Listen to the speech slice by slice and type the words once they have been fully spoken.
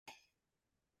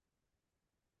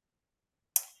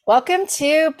Welcome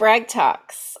to Brag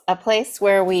Talks, a place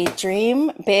where we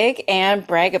dream big and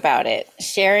brag about it,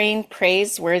 sharing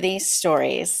praiseworthy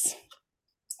stories.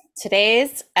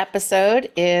 Today's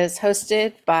episode is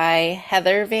hosted by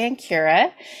Heather Van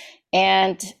Cura.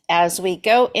 And as we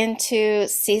go into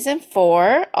season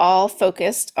 4, all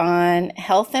focused on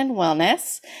health and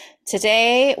wellness,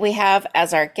 today we have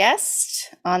as our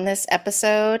guest on this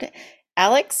episode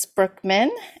Alex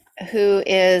Brueckmann, who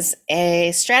is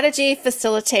a strategy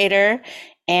facilitator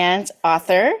and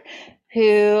author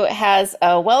who has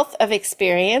a wealth of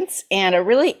experience and a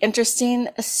really interesting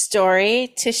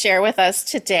story to share with us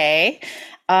today,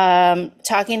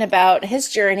 talking about his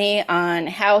journey on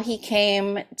how he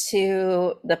came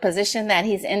to the position that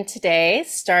he's in today,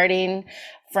 starting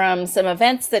from some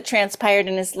events that transpired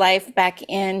in his life back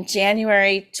in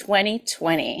January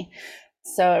 2020.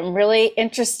 So I'm really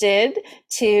interested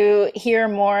to hear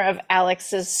more of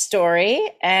Alex's story.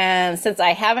 And since I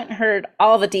haven't heard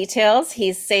all the details,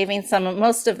 he's saving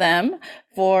most of them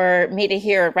for me to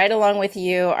hear right along with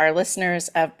you, our listeners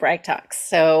of Brag Talks.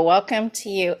 So welcome to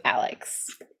you, Alex.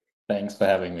 Thanks for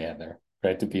having me, Heather.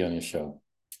 Great to be on your show.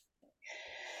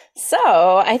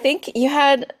 So I think you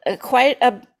had quite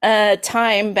a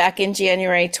time back in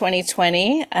January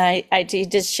 2020. You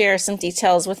did share some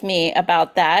details with me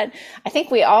about that. I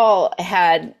think we all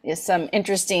had some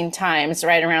interesting times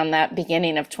right around that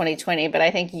beginning of 2020, but I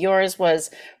think yours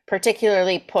was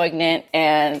particularly poignant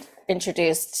and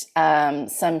introduced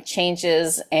some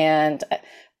changes and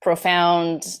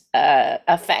profound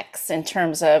effects in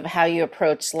terms of how you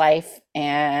approach life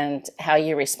and how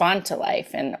you respond to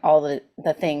life and all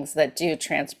the things that do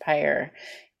transpire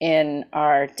in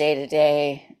our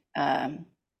day-to-day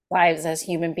lives as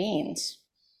human beings.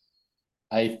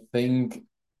 I think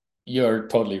you're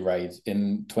totally right.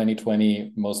 In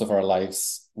 2020, most of our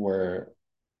lives were,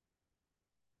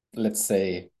 let's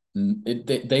say,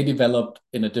 they developed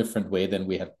in a different way than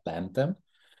we had planned them.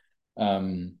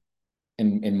 Um,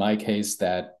 in my case,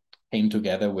 that came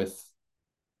together with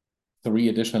three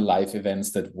additional life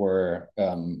events that were,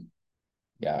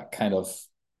 yeah, kind of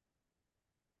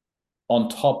on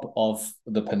top of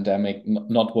the pandemic,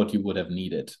 not what you would have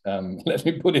needed. Let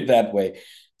me put it that way.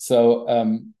 So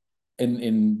in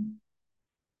in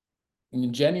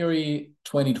in January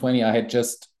 2020, I had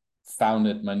just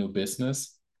founded my new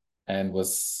business and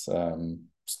was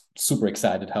super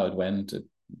excited how it went. It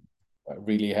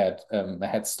really had a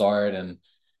head start and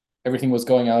everything was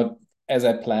going out as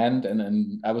I planned,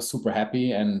 and I was super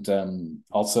happy. And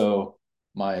also,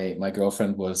 my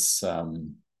girlfriend was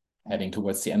heading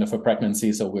towards the end of her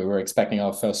pregnancy, so we were expecting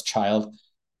our first child,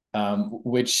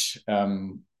 which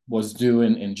was due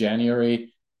in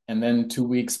January. And then 2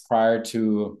 weeks prior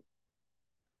to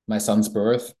my son's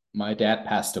birth, my dad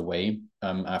passed away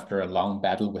after a long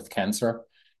battle with cancer.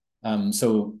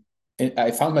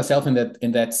 I found myself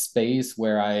in that space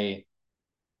where I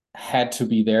had to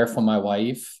be there for my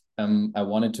wife. I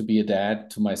wanted to be a dad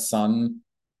to my son.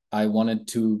 I wanted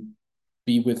to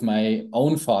be with my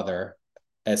own father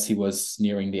as he was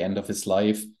nearing the end of his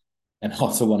life, and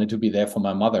also wanted to be there for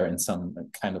my mother in some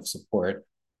kind of support.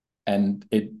 And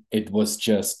it was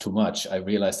just too much. I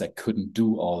realized I couldn't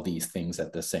do all these things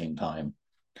at the same time.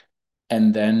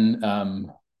 And then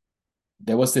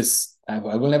there was this. I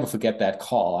will never forget that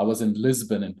call. I was in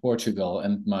Lisbon in Portugal,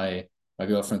 and my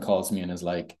girlfriend calls me and is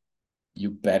like, "You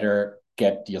better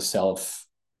get yourself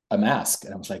a mask."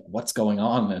 And I was like, "What's going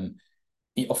on?" And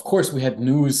of course, we had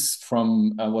news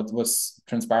from what was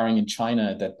transpiring in China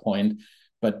at that point,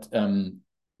 but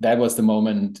that was the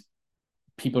moment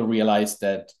people realized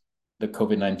that the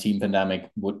COVID-19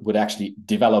 pandemic would actually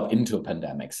develop into a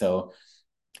pandemic. So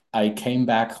I came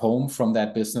back home from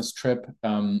that business trip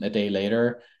a day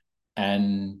later,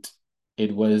 and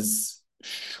it was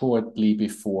shortly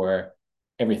before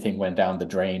everything went down the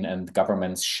drain and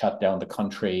governments shut down the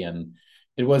country, and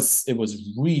it was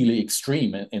really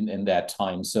extreme in that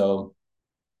time. So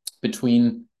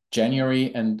between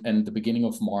January and the beginning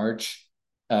of March,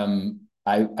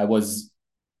 I was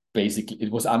basically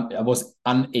I was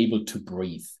unable to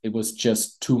breathe. It was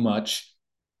just too much.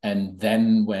 And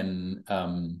then when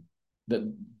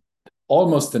the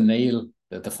almost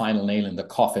the final nail in the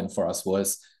coffin for us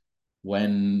was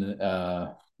when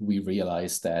we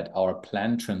realized that our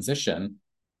planned transition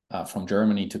from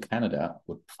Germany to Canada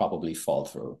would probably fall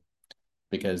through,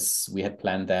 because we had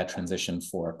planned that transition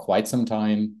for quite some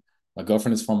time. My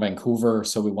girlfriend is from Vancouver,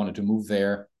 so we wanted to move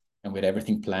there, and we had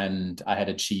everything planned. I had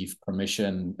achieved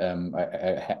permission.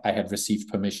 I had received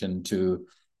permission to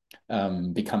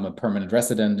become a permanent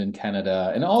resident in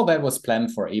Canada, and all that was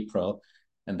planned for April.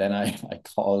 And then I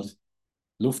called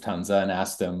Lufthansa and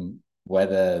asked them,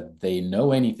 whether they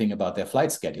know anything about their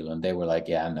flight schedule. And they were like,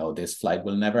 yeah, no, this flight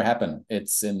will never happen.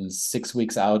 It's in 6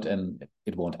 weeks out and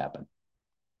it won't happen.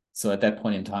 So at that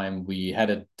point in time, we had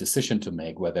a decision to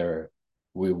make whether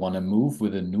we want to move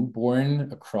with a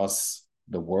newborn across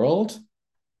the world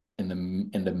in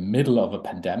the middle of a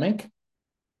pandemic,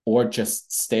 or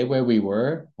just stay where we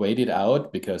were, wait it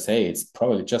out because hey, it's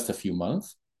probably just a few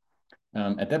months.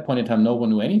 At that point in time, no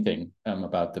one knew anything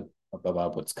about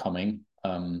what's coming.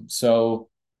 So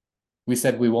we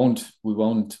said we won't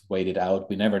wait it out.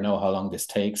 We never know how long this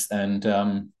takes,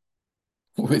 and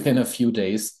within a few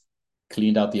days,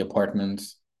 cleaned out the apartment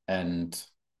and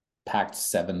packed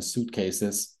 7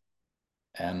 suitcases,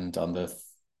 and on the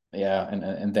yeah,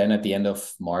 and then at the end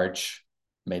of March,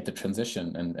 made the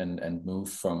transition and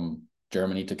moved from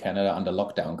Germany to Canada under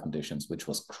lockdown conditions, which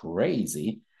was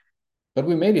crazy. But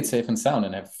we made it safe and sound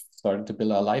and have started to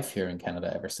build our life here in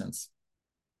Canada ever since.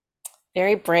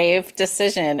 Very brave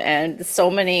decision, and so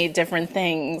many different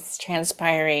things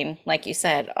transpiring, like you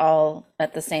said, all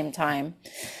at the same time.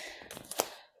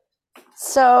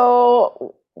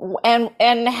 So,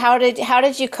 and how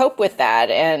did you cope with that?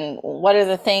 And what are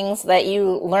the things that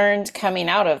you learned coming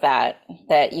out of that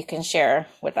that you can share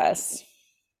with us?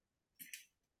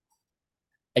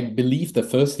 I believe the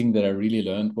first thing that I really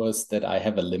learned was that I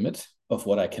have a limit of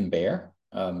what I can bear,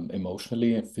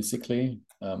 emotionally and physically.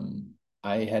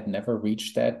 I had never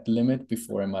reached that limit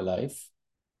before in my life.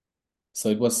 So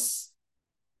it was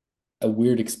a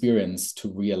weird experience to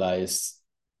realize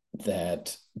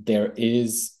that there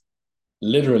is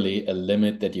literally a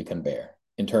limit that you can bear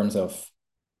in terms of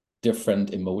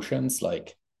different emotions,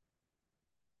 like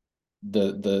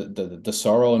the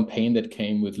sorrow and pain that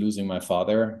came with losing my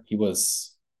father. He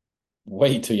was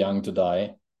way too young to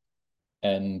die,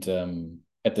 and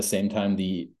at the same time,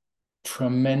 the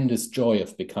tremendous joy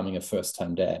of becoming a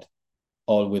first-time dad,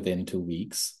 all within 2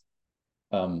 weeks.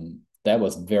 That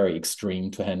was very extreme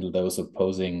to handle those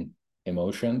opposing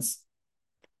emotions.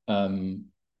 Um,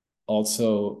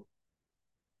 Also,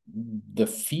 the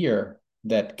fear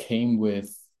that came with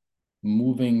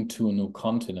moving to a new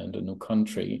continent, a new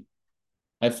country.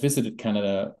 I've visited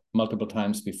Canada multiple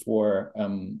times before.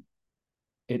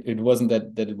 It wasn't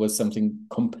that it was something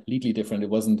completely different. It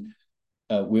wasn't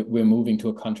we're moving to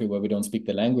a country where we don't speak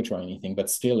the language or anything, but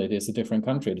still it is a different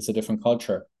country. It is a different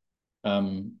culture.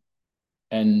 Um,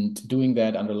 and doing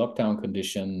that under lockdown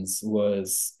conditions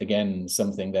was again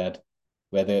something that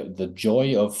where the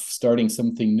joy of starting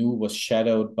something new was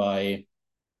shadowed by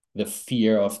the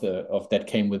fear of that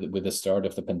came with the start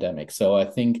of the pandemic. So I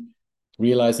think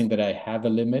realizing that I have a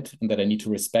limit and that I need to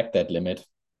respect that limit,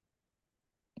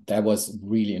 that was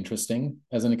really interesting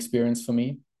as an experience for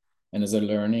me and as a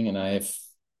learning. And I've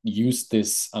used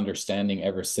this understanding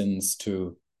ever since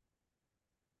to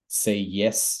say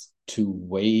yes to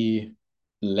way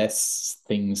less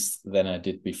things than I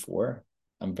did before.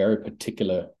 I'm very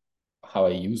particular how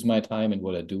I use my time and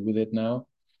what I do with it now.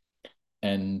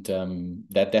 And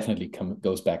that definitely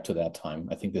goes back to that time.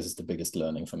 I think this is the biggest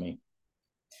learning for me.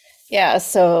 Yeah,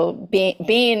 so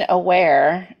being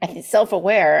aware, I think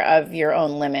self-aware of your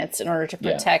own limits in order to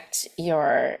Yeah, protect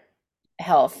your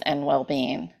health and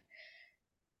well-being.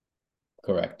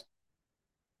 correct.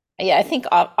 Yeah, I think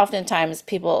oftentimes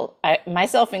people,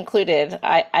 myself included,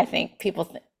 I think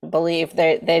people believe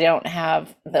they don't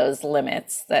have those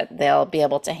limits, that they'll be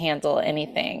able to handle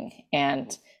anything,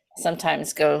 and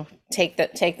sometimes go take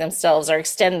themselves or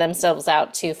extend themselves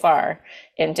out too far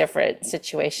in different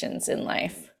situations in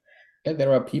life. Yeah,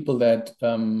 there are people that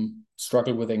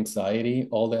struggle with anxiety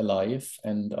all their life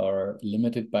and are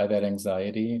limited by that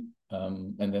anxiety.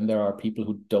 And then there are people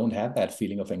who don't have that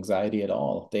feeling of anxiety at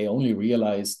all. They only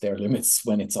realize their limits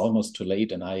when it's almost too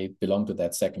late. And I belong to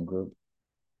that second group.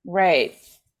 Right.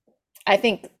 I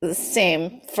think the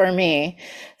same for me.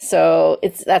 So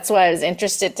that's why I was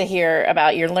interested to hear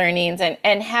about your learnings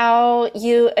and how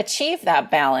you achieve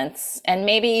that balance. And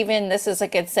maybe even this is a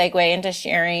good segue into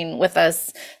sharing with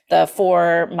us the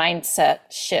 4 mindset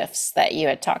shifts that you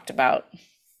had talked about.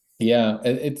 Yeah,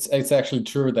 it's actually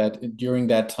true that during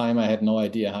that time I had no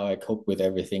idea how I coped with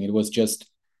everything. It was just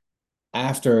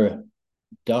after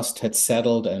dust had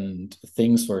settled and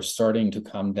things were starting to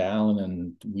come down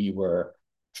and we were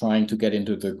trying to get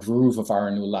into the groove of our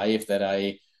new life that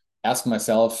I asked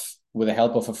myself with the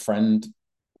help of a friend,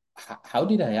 how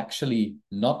did I actually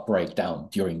not break down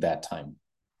during that time?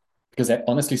 Because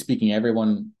honestly speaking, every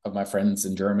one of my friends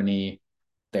in Germany,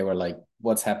 they were like,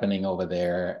 what's happening over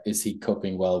there? Is he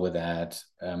coping well with that?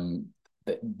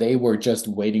 They were just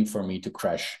waiting for me to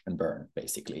crash and burn,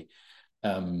 basically.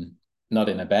 Um, Not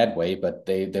in a bad way, but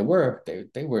they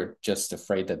were just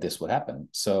afraid that this would happen.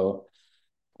 So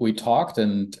we talked,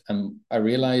 and I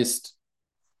realized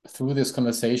through this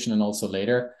conversation and also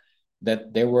later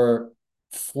that there were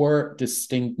four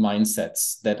distinct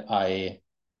mindsets that I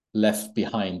left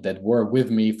behind that were with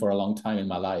me for a long time in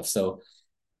my life. So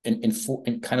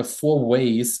in kind of four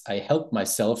ways, I helped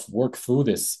myself work through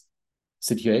this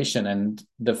situation. And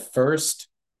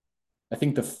I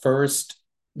think the first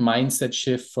mindset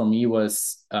shift for me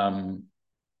was to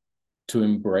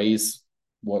embrace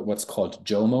what's called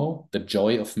JOMO, the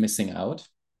joy of missing out.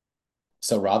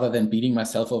 So rather than beating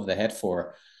myself over the head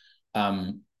for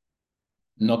um,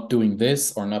 not doing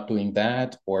this or not doing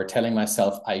that, or telling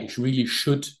myself I really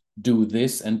should do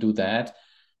this and do that,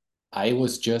 I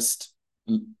was just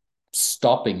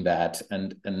stopping that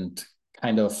and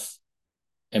kind of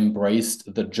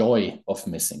embraced the joy of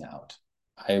missing out.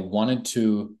 I wanted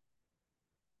to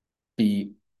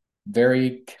be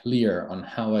very clear on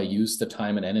how I use the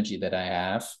time and energy that I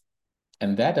have.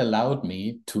 And that allowed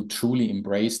me to truly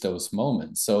embrace those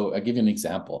moments. So I'll give you an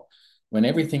example. When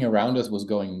everything around us was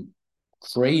going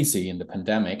crazy in the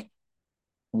pandemic,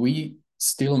 we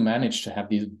still managed to have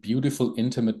these beautiful,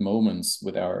 intimate moments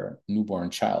with our newborn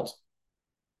child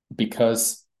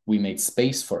because we made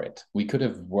space for it. We could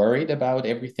have worried about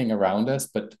everything around us,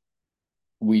 but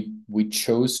we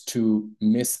chose to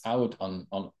miss out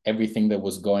on everything that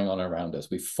was going on around us.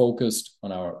 We focused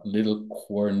on our little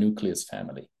core nucleus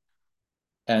family.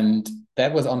 And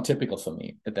that was untypical for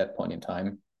me at that point in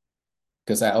time,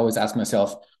 because I always ask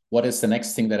myself, what is the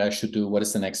next thing that I should do? What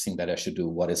is the next thing that I should do?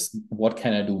 What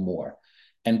can I do more?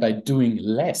 And by doing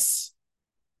less,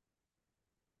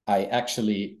 I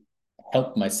actually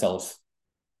helped myself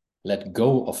let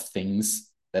go of things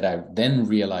that I then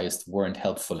realized weren't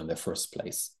helpful in the first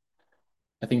place.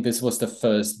 I think this was the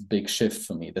first big shift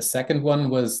for me. The second one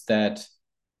was that,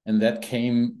 and that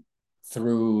came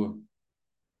through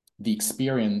the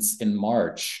experience in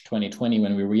March 2020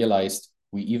 when we realized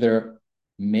we either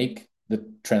make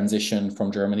the transition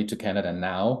from Germany to Canada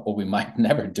now, or we might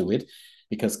never do it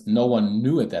because no one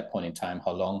knew at that point in time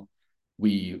how long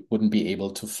we wouldn't be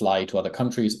able to fly to other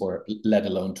countries or let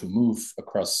alone to move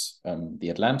across the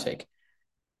Atlantic.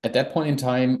 At that point in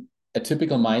time, a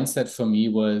typical mindset for me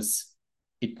was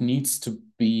it needs to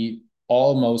be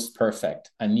almost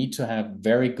perfect. I need to have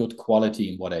very good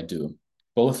quality in what I do,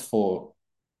 both for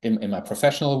in my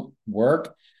professional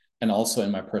work and also in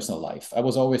my personal life. I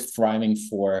was always striving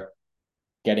for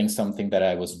getting something that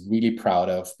I was really proud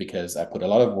of because I put a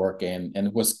lot of work in and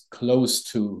it was close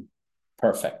to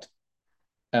perfect.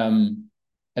 Um,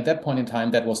 at that point in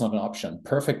time, that was not an option.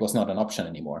 Perfect was not an option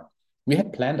anymore. We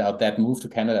had planned out that move to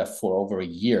Canada for over a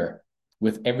year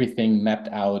with everything mapped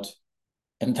out,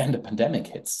 and then the pandemic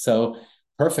hits. So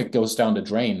perfect goes down the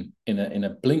drain in a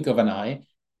blink of an eye,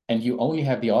 and you only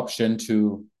have the option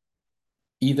to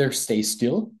either stay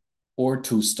still or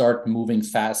to start moving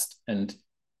fast and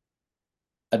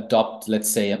adopt, let's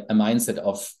say, a mindset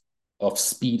of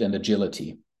speed and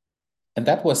agility. And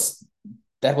that was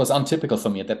untypical for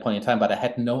me at that point in time, but I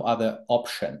had no other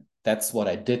option. That's what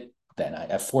I did then.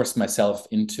 I forced myself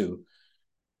into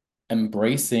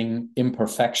embracing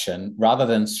imperfection rather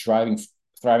than thriving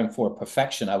for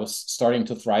perfection. I was starting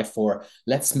to thrive for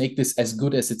let's make this as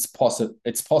good as it's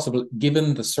possible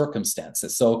given the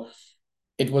circumstances. So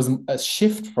it was a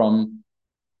shift from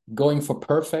going for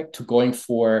perfect to going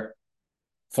for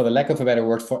the lack of a better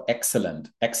word, for excellent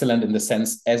in the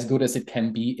sense as good as it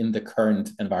can be in the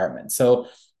current environment. So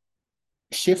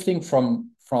shifting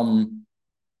from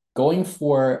going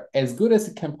for as good as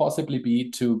it can possibly be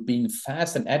to being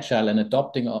fast and agile and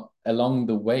adopting along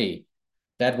the way,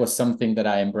 that was something that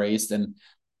I embraced. And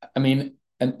I mean,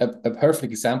 a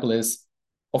perfect example is,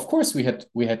 of course, we had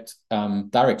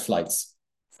direct flights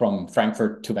from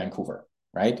Frankfurt to Vancouver,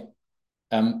 right?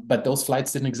 But those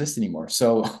flights didn't exist anymore.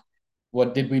 So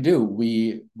what did we do?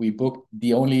 We booked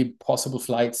the only possible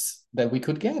flights that we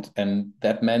could get, and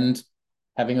that meant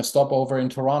having a stopover in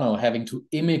Toronto, having to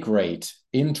immigrate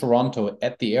in Toronto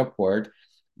at the airport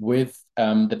with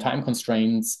the time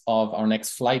constraints of our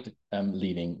next flight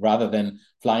leaving, rather than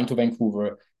flying to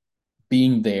Vancouver,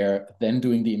 being there, then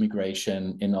doing the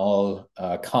immigration in all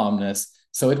calmness.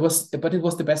 So it was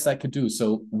the best I could do.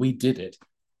 So we did it.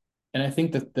 And I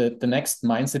think that the next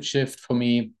mindset shift for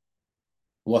me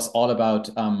was all about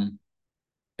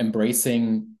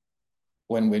embracing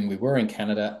when we were in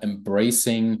Canada,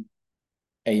 embracing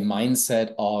a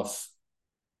mindset of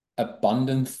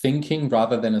abundant thinking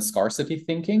rather than a scarcity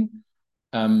thinking.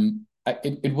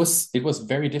 It was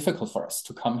very difficult for us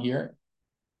to come here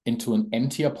into an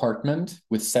empty apartment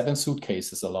with 7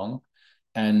 suitcases along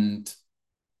and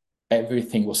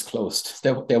everything was closed.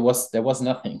 There was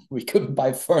nothing. We couldn't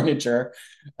buy furniture.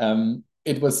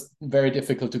 It was very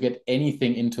difficult to get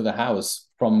anything into the house,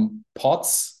 from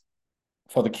pots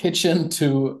for the kitchen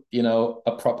to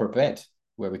a proper bed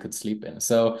where we could sleep in.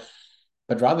 So,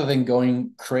 but rather than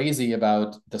going crazy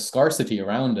about the scarcity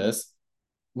around us,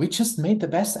 we just made the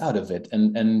best out of it,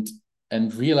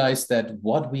 and realized that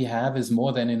what we have is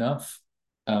more than enough,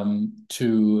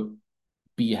 to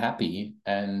be happy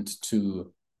and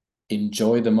to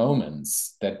enjoy the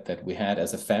moments that we had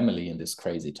as a family in this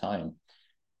crazy time.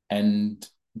 And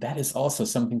that is also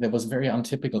something that was very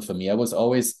untypical for me. I was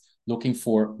always looking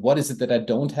for what is it that I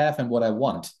don't have and what I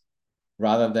want,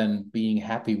 rather than being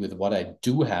happy with what I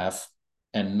do have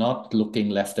and not looking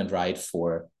left and right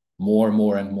for more,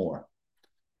 more, and more.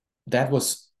 That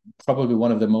was probably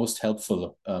one of the most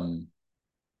helpful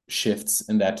shifts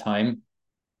in that time.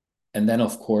 And then,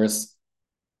 of course,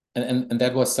 and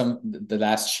that was the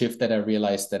last shift that I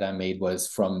realized that I made was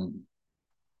from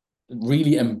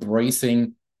really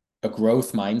embracing a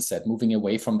growth mindset, moving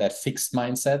away from that fixed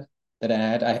mindset that I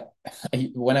had.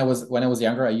 When I was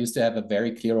younger, I used to have a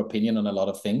very clear opinion on a lot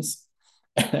of things,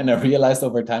 and I realized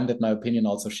over time that my opinion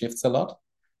also shifts a lot.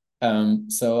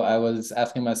 So I was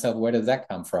asking myself, where does that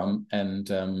come from? And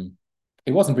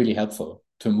it wasn't really helpful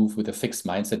to move with a fixed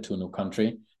mindset to a new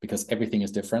country, because everything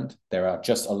is different. There are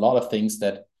just a lot of things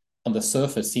that on the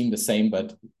surface seem the same,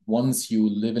 but once you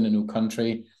live in a new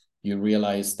country, you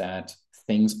realize that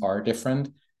things are different,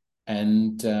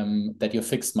 and that your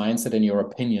fixed mindset and your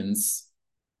opinions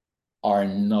are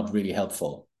not really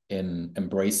helpful in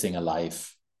embracing a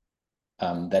life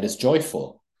that is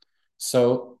joyful.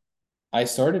 So I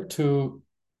started to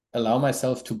allow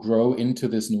myself to grow into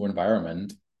this new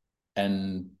environment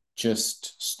and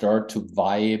just start to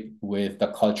vibe with the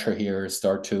culture here,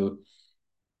 start to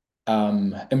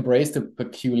embrace the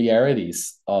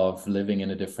peculiarities of living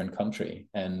in a different country.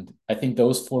 And I think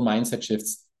those four mindset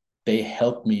shifts, they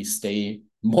helped me stay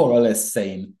more or less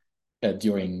sane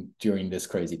during this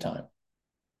crazy time.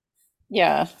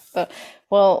 Yeah.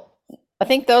 Well, I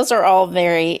think those are all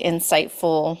very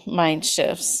insightful mind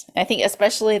shifts. I think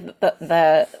especially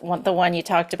the one you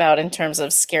talked about in terms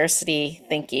of scarcity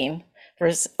thinking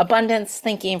versus abundance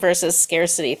thinking versus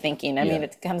scarcity thinking. I mean, Yeah,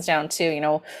 it comes down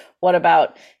to, what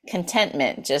about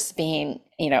contentment, just being,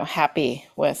 happy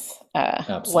with what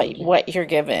absolutely. what you're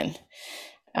given.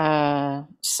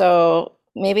 So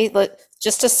maybe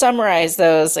just to summarize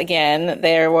those again,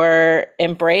 there were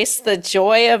embrace the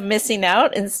joy of missing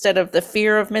out instead of the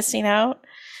fear of missing out.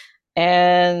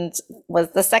 And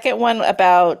was the second one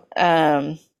about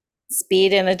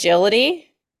speed and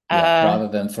agility Yeah, uh, rather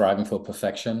than thriving for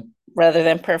perfection. rather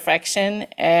than perfection,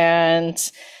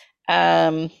 and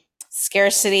um,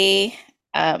 scarcity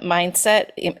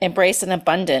mindset, embrace an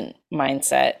abundant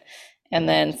mindset. And Mhm.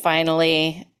 then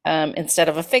finally, instead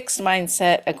of a fixed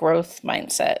mindset, a growth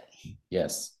mindset.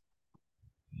 Yes.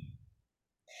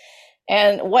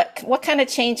 And what kind of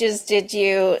changes did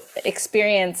you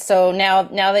experience? So now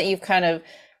that you've kind of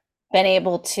been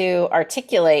able to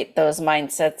articulate those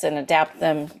mindsets and adapt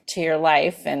them to your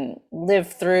life and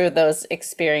live through those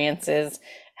experiences,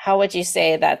 how would you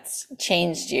say that's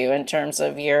changed you in terms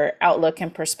of your outlook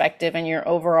and perspective and your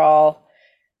overall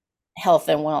health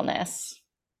and wellness?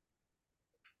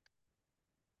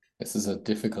 This is a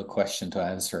difficult question to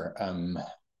answer,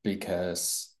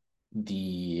 because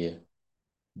the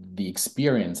the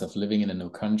experience of living in a new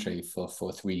country for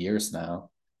 3 years now,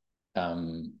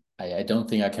 I don't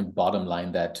think I can bottom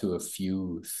line that to a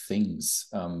few things.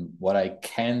 What I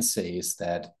can say is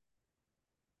that,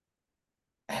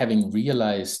 having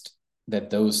realized that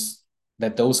those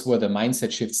were the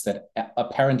mindset shifts that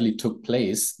apparently took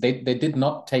place, they did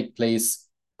not take place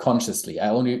consciously. I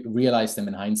only realized them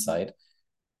in hindsight.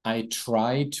 I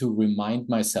try to remind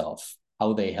myself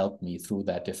how they helped me through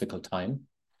that difficult time.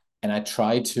 And I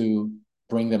try to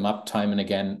bring them up time and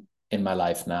again in my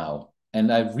life now.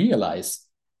 And I realize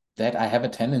that I have a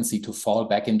tendency to fall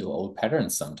back into old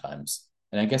patterns sometimes.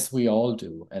 And I guess we all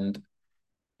do. And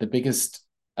the biggest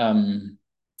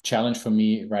challenge for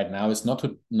me right now is not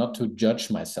to judge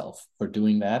myself for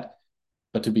doing that,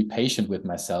 but to be patient with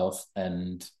myself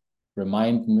and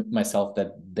remind myself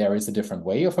that there is a different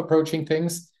way of approaching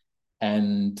things,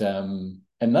 and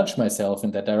nudge myself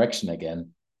in that direction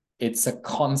again. It's a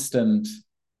constant,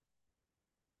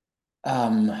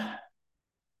 um,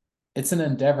 it's an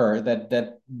endeavor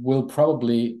that will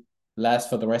probably last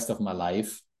for the rest of my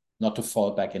life, not to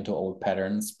fall back into old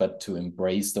patterns, but to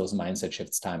embrace those mindset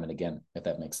shifts time and again, if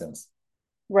that makes sense.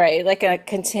 Right, like a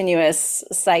continuous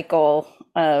cycle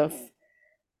of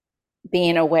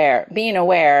being aware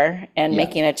and Yeah.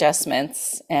 making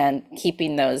adjustments and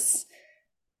keeping those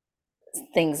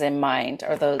things in mind,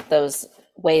 or those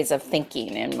ways of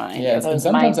thinking in mind, Yeah, or and those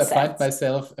sometimes I find mindsets.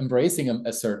 myself embracing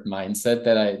a certain mindset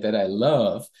that I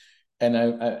love, and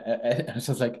I was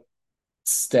just like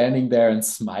standing there and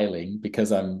smiling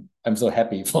because I'm so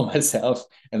happy for myself.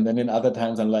 And then in other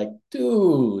times I'm like,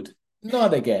 dude,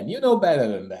 not again. You know better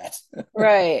than that.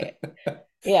 Right.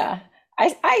 Yeah.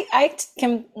 I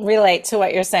can relate to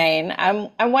what you're saying.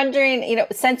 I'm wondering,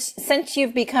 since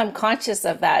you've become conscious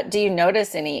of that, do you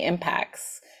notice any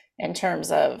impacts in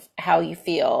terms of how you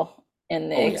feel in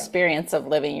the Oh yeah, experience of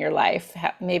living your life?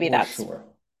 Maybe for that's sure.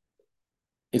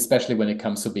 Especially when it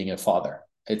comes to being a father.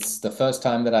 It's the first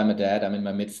time that I'm a dad. I'm in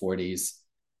my mid 40s,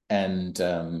 and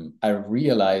I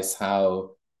realize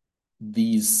how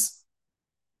these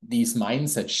these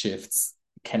mindset shifts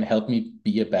can help me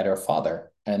be a better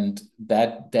father, and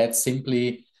that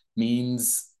simply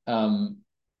means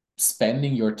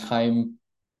spending your time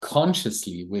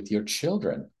consciously with your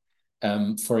children.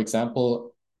 For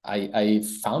example, I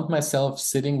found myself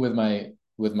sitting with my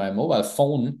mobile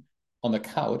phone on the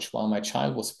couch while my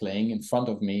child was playing in front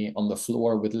of me on the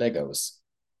floor with Legos.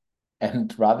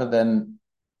 And rather than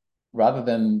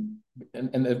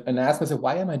and ask myself,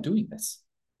 why am I doing this?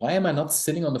 Why am I not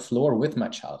sitting on the floor with my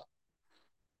child?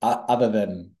 Other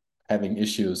than having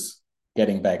issues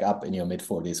getting back up in your mid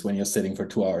 40s when you're sitting for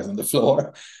 2 hours on the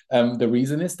floor. The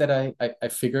reason is that I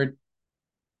figured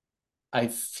I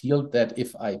feel that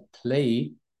if I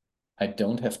play, I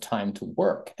don't have time to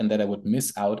work and that I would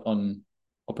miss out on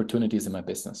opportunities in my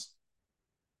business.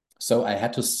 So I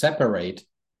had to separate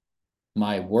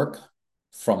my work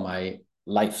from my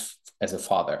life as a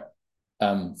father,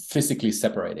 physically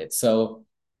separated. So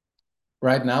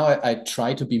right now I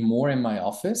try to be more in my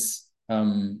office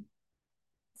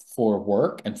for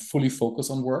work and fully focus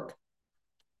on work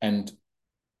and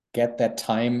get that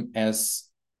time as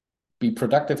be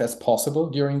productive as possible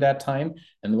during that time.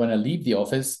 And when I leave the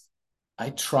office,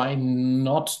 I try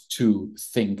not to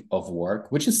think of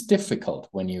work, which is difficult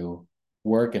when you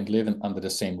work and live under the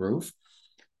same roof.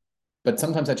 But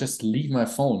sometimes I just leave my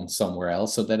phone somewhere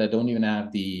else so that I don't even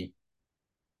have the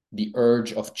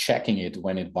urge of checking it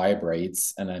when it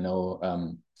vibrates. And I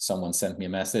know someone sent me a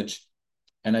message,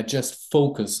 and I just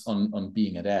focus on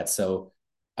being a dad. So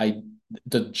I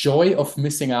the joy of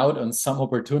missing out on some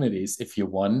opportunities, if you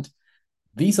want,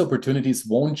 these opportunities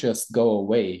won't just go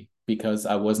away because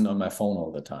I wasn't on my phone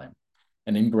all the time.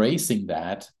 And embracing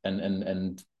that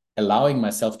and allowing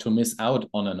myself to miss out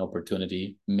on an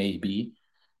opportunity maybe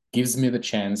gives me the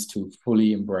chance to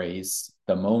fully embrace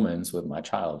the moments with my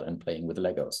child and playing with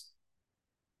Legos.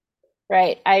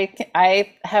 right.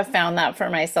 I have found that for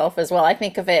myself as well. I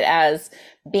think of it as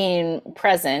being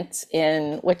present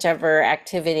in whichever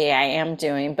activity I am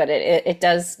doing, but it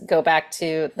does go back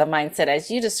to the mindset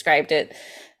as you described it,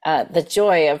 the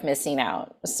joy of missing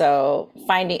out. So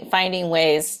finding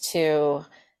ways to,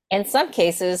 in some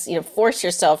cases, force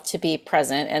yourself to be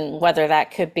present, and whether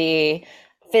that could be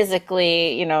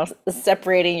physically,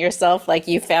 separating yourself like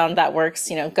you found that works,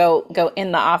 go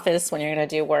in the office when you're going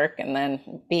to do work, and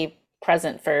then be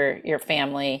present for your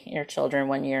family, your children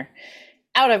when you're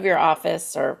out of your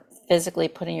office, or physically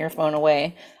putting your phone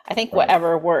away. I think Right.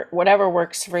 whatever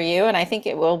works for you, and I think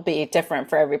it will be different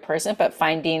for every person, but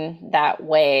finding that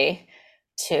way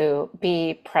to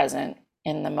be present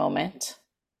in the moment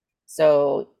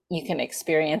so you can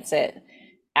experience it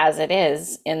as it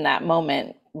is in that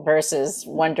moment versus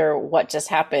wonder what just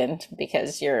happened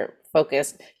because you're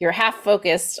half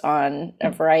focused on a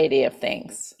variety of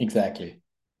things. Exactly.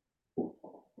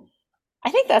 I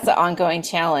think that's an ongoing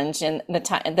challenge in the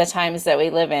times that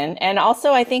we live in. And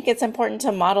also I think it's important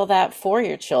to model that for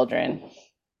your children.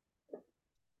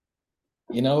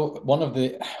 You know,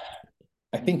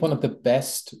 I think one of the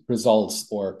best results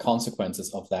or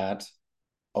consequences of that,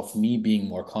 of me being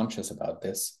more conscious about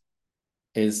this,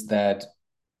 is that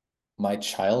my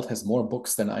child has more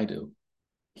books than I do.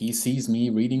 He sees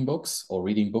me reading books or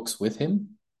reading books with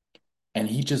him, and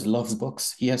he just loves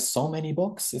books. He has so many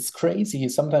books. It's crazy.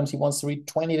 Sometimes he wants to read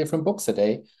 20 different books a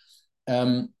day.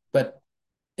 But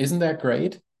isn't that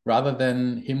great? Rather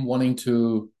than him wanting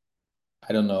to,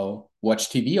 I don't know, watch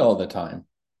TV all the time.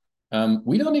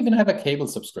 We don't even have a cable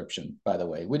subscription, by the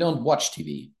way. We don't watch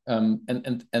TV.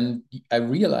 And I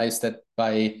realized that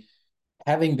by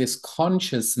having this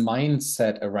conscious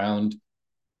mindset around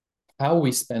how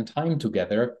we spend time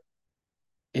together,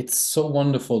 it's so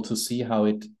wonderful to see how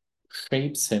it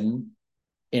shapes him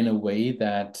in a way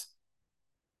that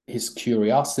his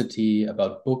curiosity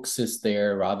about books is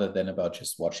there rather than about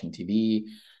just watching TV.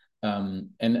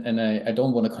 And I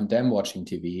don't want to condemn watching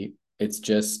TV. It's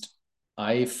just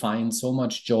I find so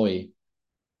much joy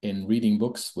in reading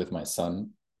books with my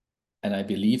son. And I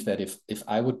believe that if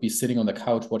I would be sitting on the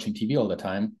couch watching TV all the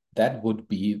time, that would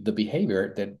be the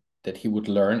behavior that he would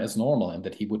learn as normal and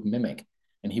that he would mimic.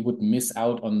 And he would miss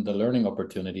out on the learning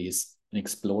opportunities in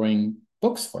exploring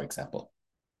books, for example.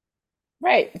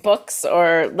 Right, books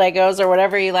or Legos or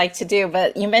whatever you like to do.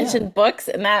 But you Yeah. mentioned books,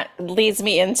 and that leads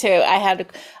me into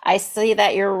I see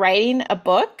that you're writing a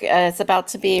book. It's about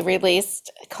to be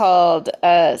released called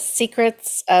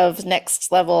Secrets of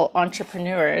Next Level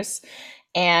Entrepreneurs.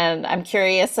 And I'm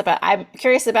curious about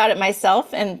it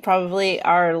myself, and probably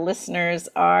our listeners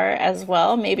are as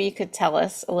well. Maybe you could tell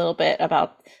us a little bit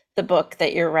about the book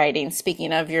that you're writing,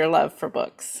 speaking of your love for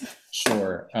books.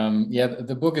 Sure. Yeah,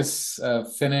 the book is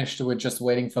finished. We're just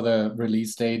waiting for the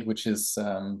release date, which is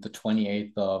the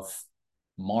 28th of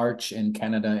March in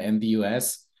Canada and the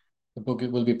US. The book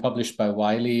will be published by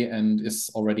Wiley and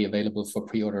is already available for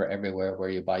pre-order everywhere where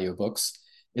you buy your books.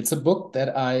 It's a book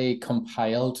that I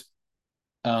compiled.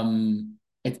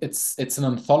 It's an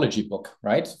anthology book,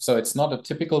 right? So it's not a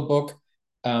typical book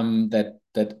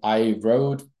that I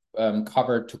wrote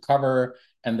cover to cover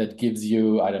and that gives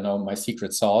you, I don't know, my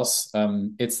secret sauce.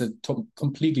 It's a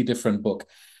completely different book.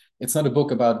 It's not a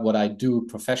book about what I do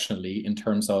professionally in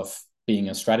terms of being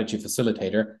a strategy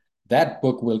facilitator. That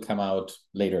book will come out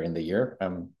later in the year.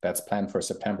 That's planned for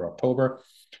September, October.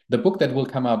 The book that will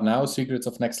come out now, Secrets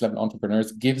of Next Level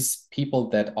Entrepreneurs, gives people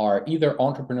that are either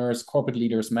entrepreneurs, corporate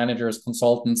leaders, managers,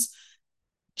 consultants,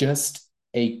 just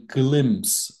a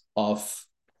glimpse of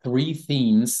three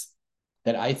themes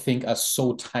that I think are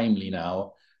so timely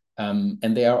now. And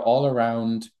they are all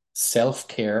around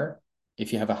self-care.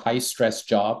 If you have a high stress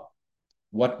job,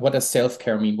 what does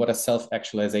self-care mean? What does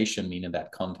self-actualization mean in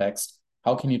that context?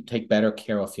 How can you take better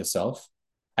care of yourself?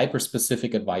 Hyper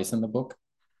specific advice in the book.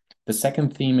 The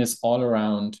second theme is all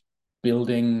around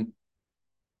building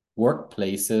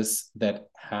workplaces that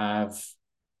are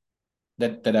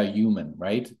human,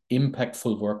 right?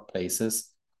 Impactful workplaces,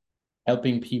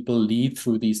 helping people lead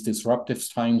through these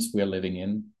disruptive times we're living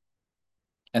in.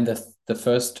 And the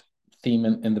first theme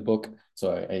in the book,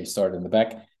 so I start in the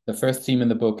back. The first theme in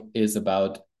the book is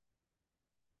about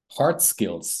hard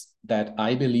skills that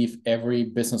I believe every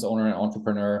business owner and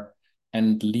entrepreneur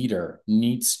and leader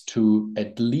needs to,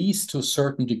 at least to a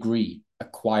certain degree,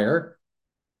 acquire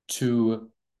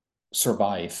to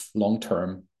survive long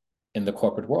term in the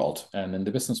corporate world and in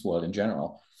the business world in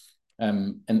general.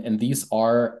 And these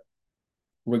are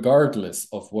regardless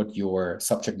of what your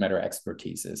subject matter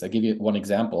expertise is. I give you one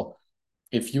example.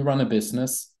 If you run a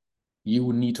business,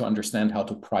 you need to understand how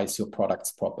to price your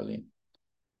products properly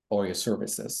or your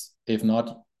services. If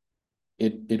not,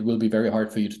 it will be very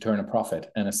hard for you to turn a profit.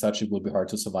 And as such, it will be hard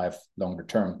to survive longer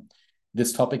term.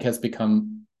 This topic has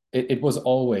become, it was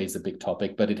always a big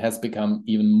topic, but it has become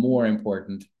even more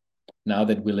important now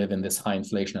that we live in this high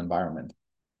inflation environment.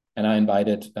 And I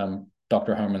invited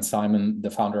Dr. Herman Simon, the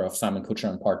founder of Simon Kucher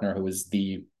and Partner, who is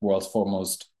the world's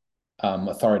foremost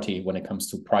authority when it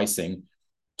comes to pricing,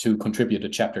 to contribute a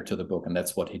chapter to the book. And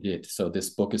that's what he did. So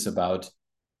this book is about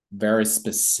very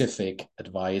specific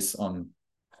advice on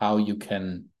how you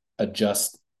can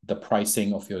adjust the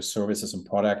pricing of your services and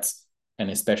products,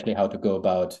 and especially how to go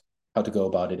about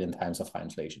it in times of high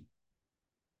inflation.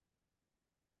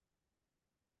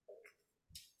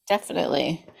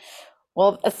 Definitely.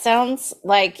 Well, it sounds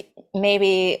like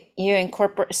maybe you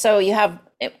incorporate, so you have,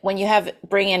 when you have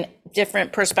bring in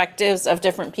different perspectives of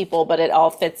different people, but it all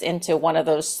fits into one of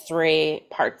those three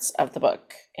parts of the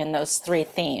book in those three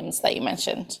themes that you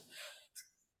mentioned.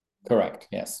 Correct.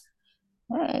 Yes.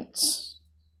 All right.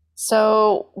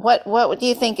 So what do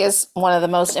you think is one of the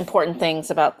most important things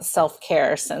about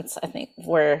self-care, since I think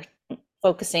we're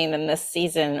focusing in this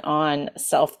season on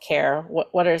self-care?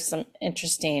 What are some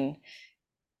interesting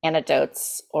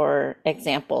anecdotes or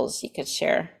examples you could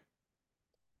share?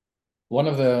 One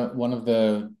of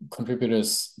the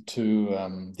contributors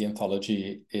to the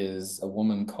anthology is a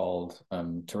woman called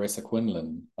Teresa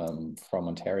Quinlan from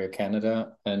Ontario,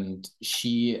 Canada, and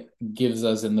she gives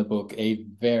us in the book a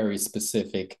very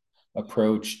specific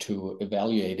approach to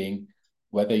evaluating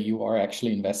whether you are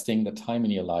actually investing the time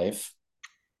in your life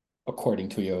according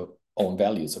to your own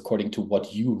values, according to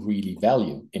what you really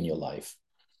value in your life.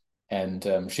 And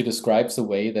she describes a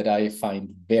way that I find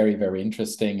very, very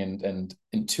interesting and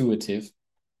intuitive,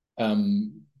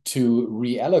 to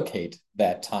reallocate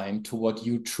that time to what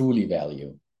you truly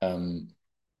value.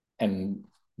 And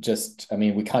just, I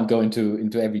mean, we can't go into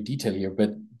every detail here,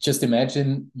 but just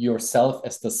imagine yourself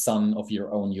as the sun of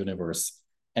your own universe,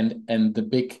 and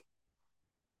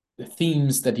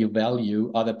themes that you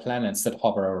value are the planets that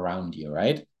hover around you,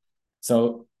 right?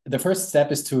 So the first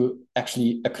step is to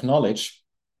actually acknowledge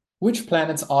which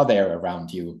planets are there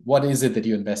around you. What is it that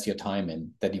you invest your time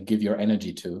in, that you give your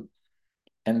energy to?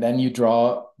 And then you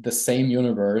draw the same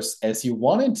universe as you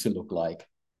want it to look like.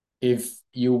 If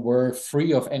you were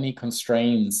free of any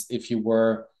constraints, if you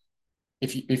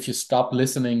stop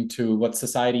listening to what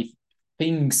society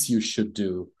thinks you should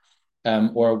do,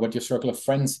 or what your circle of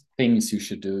friends thinks you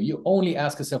should do, you only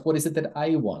ask yourself, what is it that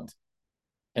I want?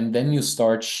 And then you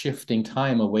start shifting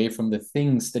time away from the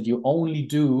things that you only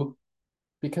do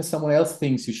because someone else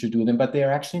thinks you should do them, but they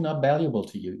are actually not valuable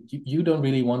to you. You don't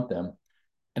really want them.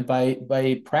 And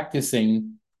by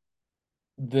practicing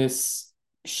this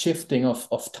shifting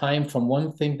of time from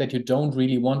one thing that you don't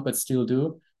really want but still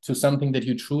do to something that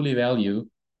you truly value,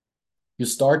 you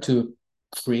start to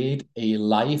create a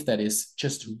life that is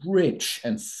just rich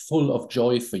and full of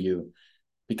joy for you,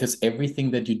 because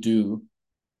everything that you do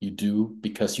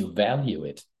because you value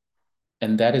it.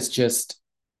 And that is just,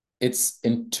 it's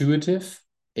intuitive,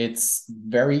 it's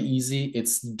very easy,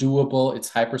 it's doable, it's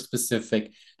hyper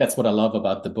specific. That's what I love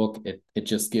about the book. It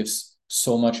just gives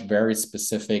so much very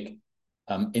specific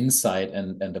insight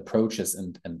and approaches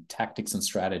and tactics and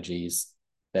strategies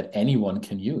that anyone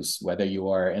can use, whether you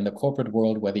are in the corporate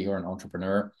world, whether you're an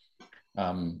entrepreneur.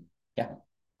 Yeah,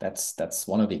 that's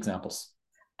one of the examples.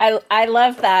 I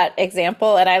love that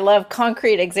example, and I love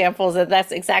concrete examples, and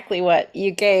that's exactly what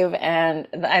you gave. And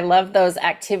I love those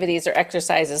activities or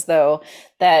exercises, though,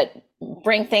 that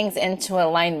bring things into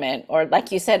alignment. Or,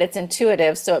 like you said, it's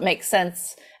intuitive, so it makes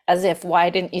sense, as if,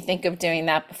 why didn't you think of doing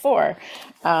that before?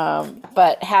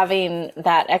 But having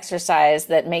that exercise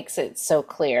that makes it so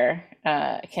clear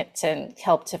can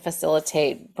help to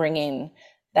facilitate bringing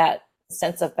that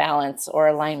sense of balance or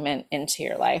alignment into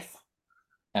your life.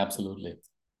 Absolutely.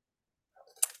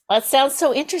 Well, it sounds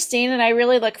so interesting, and I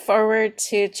really look forward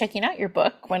to checking out your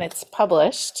book when it's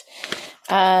published.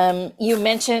 You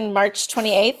mentioned March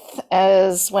 28th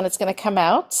as when it's going to come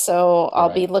out, so I'll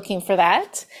be Correct. looking for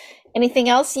that. Anything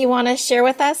else you want to share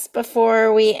with us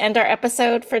before we end our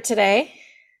episode for today?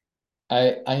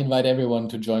 I invite everyone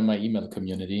to join my email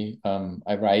community.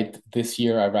 This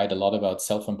year, I write a lot about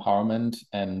self empowerment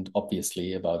and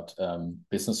obviously about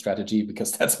business strategy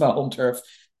because that's my home turf.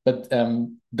 But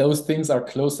those things are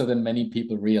closer than many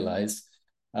people realize.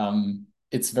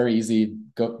 It's very easy.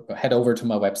 Head over to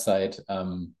my website,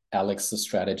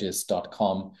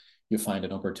 alexthestrategist.com. You find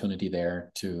an opportunity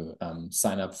there to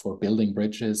sign up for Building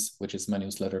Bridges, which is my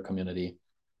newsletter community,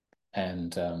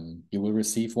 and you will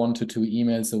receive 1 to 2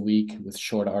 emails a week with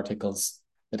short articles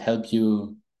that help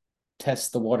you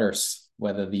test the waters,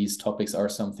 whether these topics are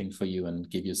something for you, and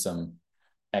give you some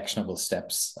actionable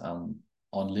steps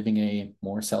on living a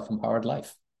more self-empowered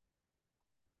life.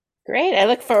 Great. I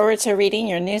look forward to reading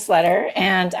your newsletter,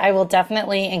 and I will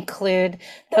definitely include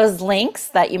those links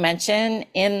that you mentioned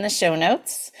in the show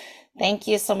notes. Thank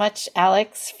you so much,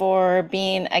 Alex, for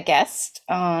being a guest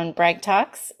on Brag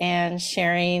Talks and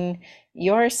sharing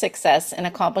your success and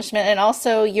accomplishment and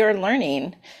also your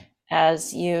learning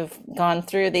as you've gone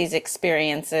through these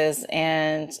experiences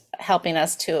and helping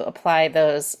us to apply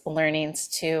those learnings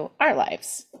to our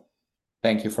lives.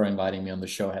 Thank you for inviting me on the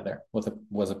show, Heather.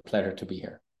 Was a pleasure to be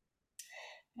here.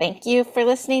 Thank you for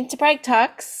listening to Brag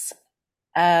Talks.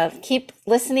 Keep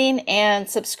listening and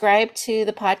subscribe to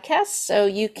the podcast so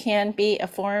you can be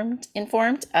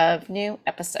informed of new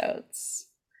episodes.